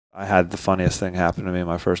I had the funniest thing happen to me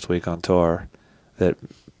my first week on tour that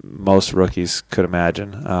most rookies could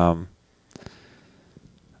imagine.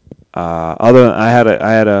 Other than I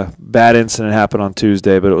had a bad incident happen on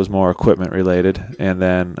Tuesday, but it was more equipment related, and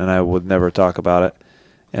I would never talk about it.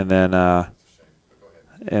 And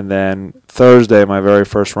then Thursday, my very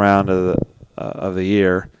first round of the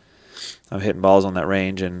year, I'm hitting balls on that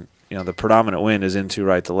range, and the predominant wind is into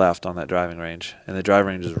right to left on that driving range, and the driving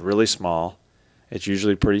range is really small. It's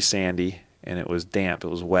usually pretty sandy, and it was damp. It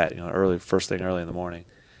was wet, first thing early in the morning,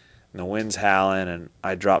 and the wind's howling, and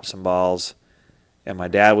I dropped some balls. And my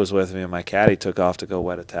dad was with me, and my caddy took off to go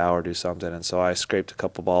wet a towel or do something. And so I scraped a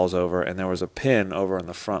couple balls over, and there was a pin over in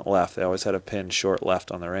the front left. They always had a pin short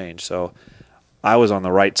left on the range. So I was on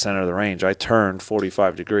the right center of the range. I turned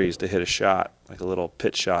 45 degrees to hit a shot, like a little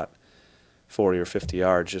pitch shot, 40 or 50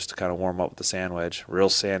 yards, just to kind of warm up with the sand wedge. Real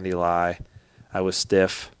sandy lie. I was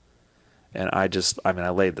stiff, and I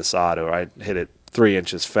laid the sod over. I hit it 3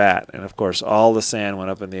 inches fat. And, of course, all the sand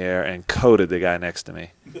went up in the air and coated the guy next to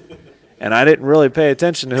me. And I didn't really pay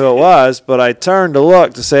attention to who it was, but I turned to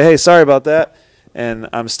look to say, hey, sorry about that. And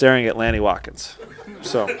I'm staring at Lanny Wadkins.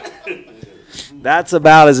 So that's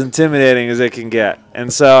about as intimidating as it can get.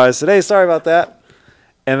 And so I said, hey, sorry about that.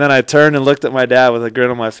 And then I turned and looked at my dad with a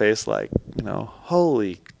grin on my face like,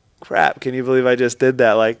 holy crap, can you believe I just did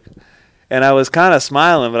that? And I was kind of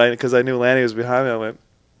smiling, but because I knew Lanny was behind me, I went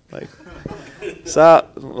so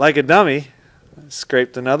like a dummy, I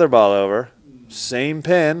scraped another ball over. Same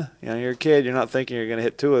pin. You're a kid. You're not thinking you're going to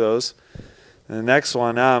hit 2 of those. And the next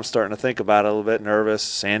one, now I'm starting to think about it a little bit, nervous,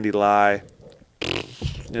 sandy lie.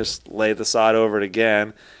 Just lay the sod over it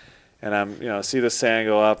again. And I'm, see the sand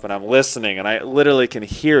go up, and I'm listening, and I literally can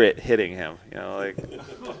hear it hitting him,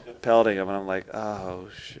 pelting him. And I'm like, oh,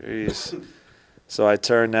 jeez. So I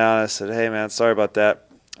turned down, and I said, hey, man, sorry about that.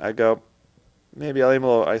 I go, maybe I'll aim a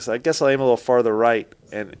little, I guess I'll aim a little farther right.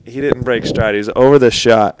 And he didn't break stride. He's over the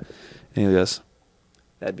shot. And he goes,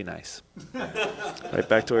 that'd be nice. Right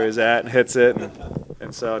back to where he's at and hits it.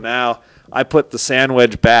 And so now I put the sand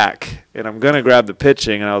wedge back, and I'm going to grab the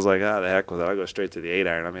pitching, and I was like, the heck with it. I'll go straight to the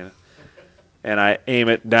 8-iron. And I aim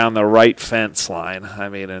it down the right fence line.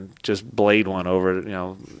 And just blade one over,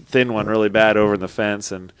 thin one really bad over in the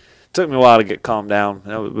fence. And it took me a while to get calmed down.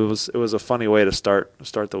 It was a funny way to start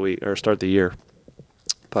the week or start the year.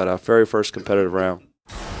 But very first competitive round.